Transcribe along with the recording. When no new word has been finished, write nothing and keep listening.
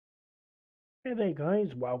Hey there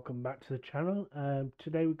guys, welcome back to the channel.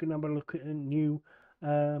 Today we're going to have a look at a new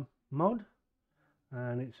mod,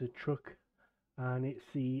 and it's a truck, and it's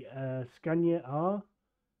the Scania R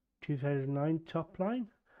 2009 top line,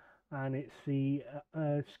 and it's the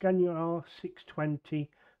Scania R 620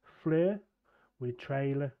 Fleur with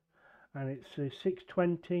trailer, and it's a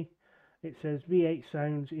 620. It says V8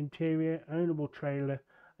 sounds, interior, ownable trailer,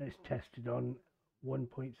 and it's tested on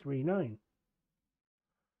 1.39.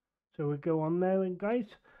 So we'll go on there, and guys,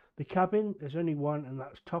 the cabin, there's only one, and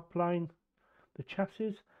that's top line. The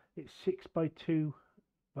chassis, it's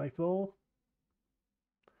 6x2x4.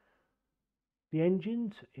 The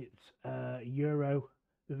engines, it's Euro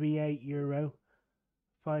V8 Euro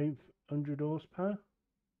 500 horsepower.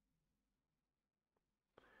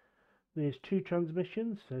 There's two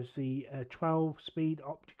transmissions. There's the 12-speed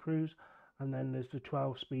OptiCruise, and then there's the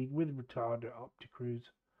 12-speed with retarder OptiCruise.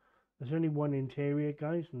 There's only one interior,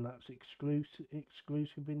 guys, and that's exclusive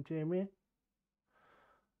interior.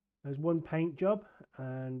 There's one paint job,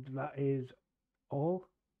 and that is all,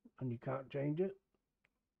 and you can't change it.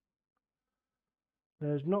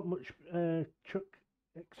 There's not much truck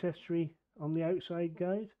accessory on the outside,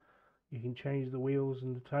 guys. You can change the wheels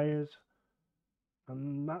and the tires,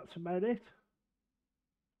 and that's about it.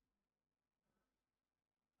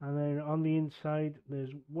 And then on the inside, there's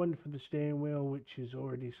one for the steering wheel, which is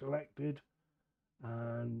already selected,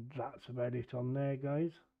 and that's about it on there, guys.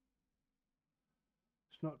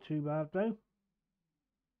 It's not too bad though.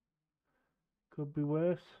 Could be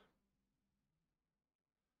worse.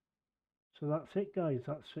 So that's it, guys.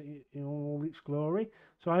 That's it in all its glory.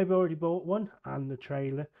 So I've already bought one and the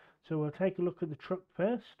trailer. So we'll take a look at the truck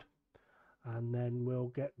first, and then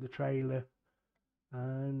we'll get the trailer,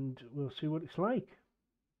 and we'll see what it's like.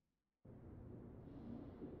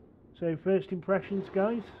 So first impressions,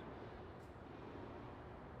 guys.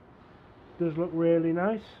 Does look really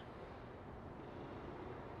nice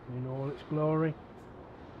in all its glory.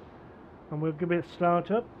 And we'll give it a start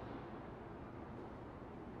up.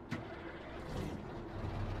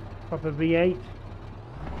 Proper V8.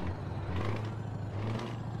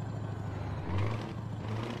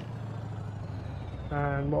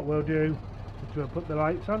 And what we'll do is we'll put the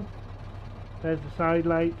lights on. There's the side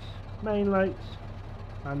lights, main lights,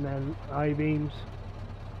 and then I-beams.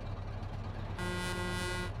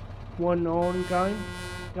 One on, guys.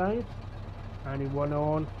 Only one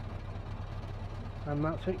on. And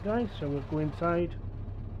that's it, guys. So we'll go inside.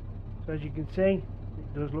 So as you can see,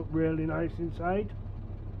 it does look really nice inside.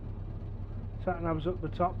 Sat nav's up the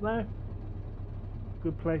top there.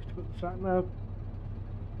 Good place to put the sat nav.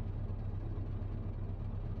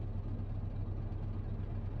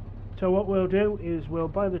 So what we'll do is we'll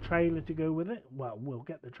buy the trailer to go with it. Well, we'll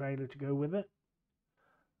get the trailer to go with it.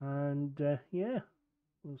 And yeah,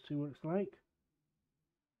 we'll see what it's like.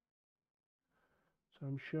 So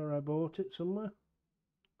I'm sure I bought it somewhere.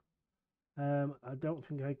 I don't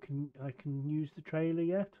think I can use the trailer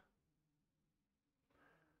yet.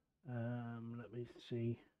 Let me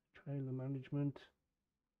see. Trailer management.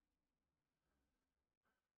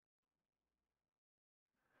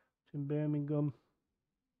 It's in Birmingham.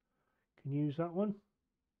 Can use that one.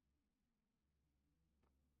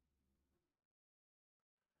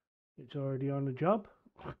 It's already on a job.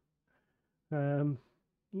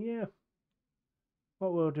 Yeah.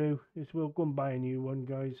 What we'll do is we'll go and buy a new one,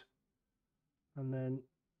 guys, and then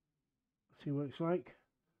see what it's like.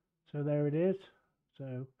 So there it is.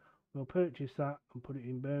 So we'll purchase that and put it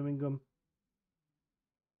in Birmingham,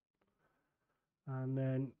 and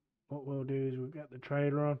then what we'll do is we'll get the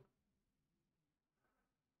trailer on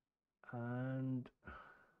and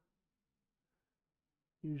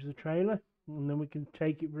use the trailer, and then we can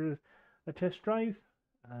take it for a test drive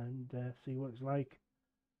and see what it's like.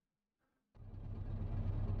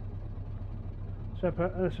 So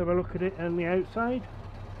let's have a look at it on the outside.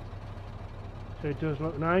 So it does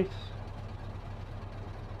look nice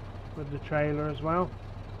with the trailer as well.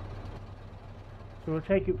 So we'll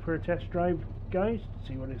take it for a test drive, guys, to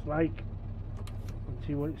see what it's like and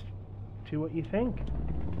see what you think.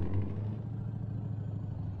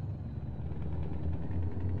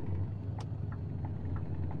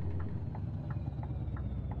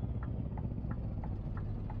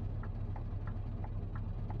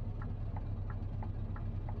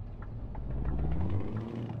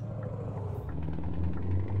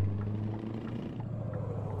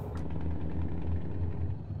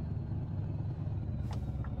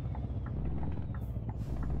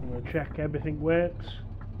 We'll check everything works.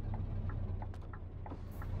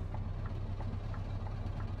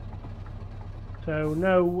 So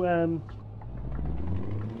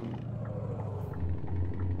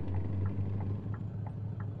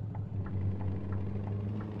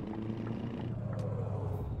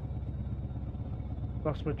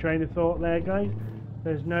Lost my train of thought there, guys.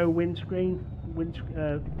 There's no windscreen.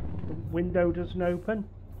 Window doesn't open.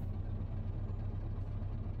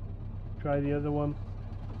 Try the other one.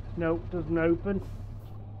 Nope, doesn't open.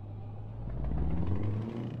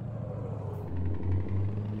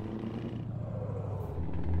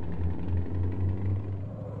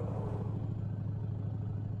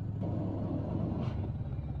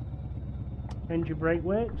 Engine brake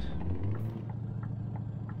works.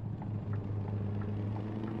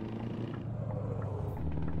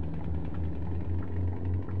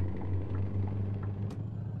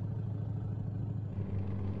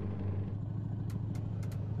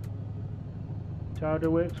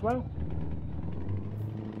 Starter works well.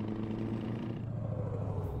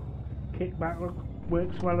 Kickback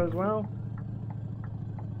works well as well.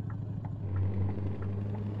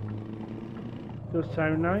 Does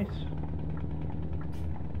sound nice.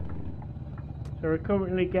 So we're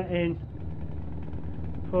currently getting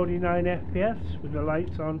 49 FPS with the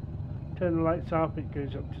lights on. Turn the lights off, it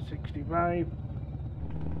goes up to 65.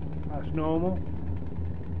 That's normal.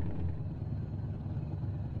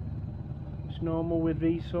 It's normal with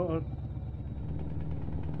these sort of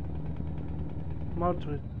mods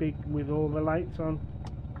with all the lights on.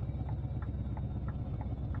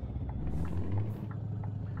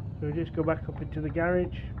 So we just go back up into the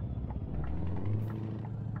garage.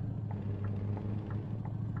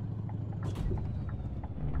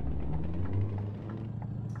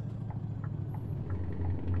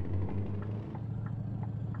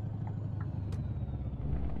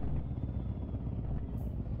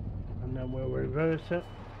 And then we'll reverse it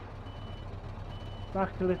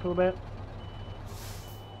back a little bit.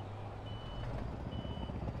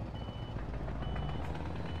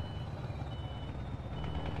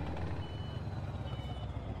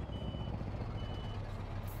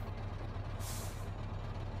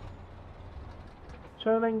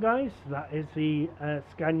 So then guys, that is the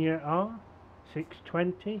Scania R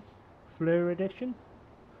 620 Fleur edition.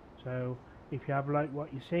 So if you have liked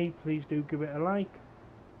what you see, please do give it a like.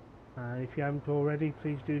 And if you haven't already,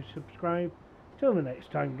 please do subscribe. Till the next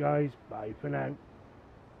time guys, bye for now.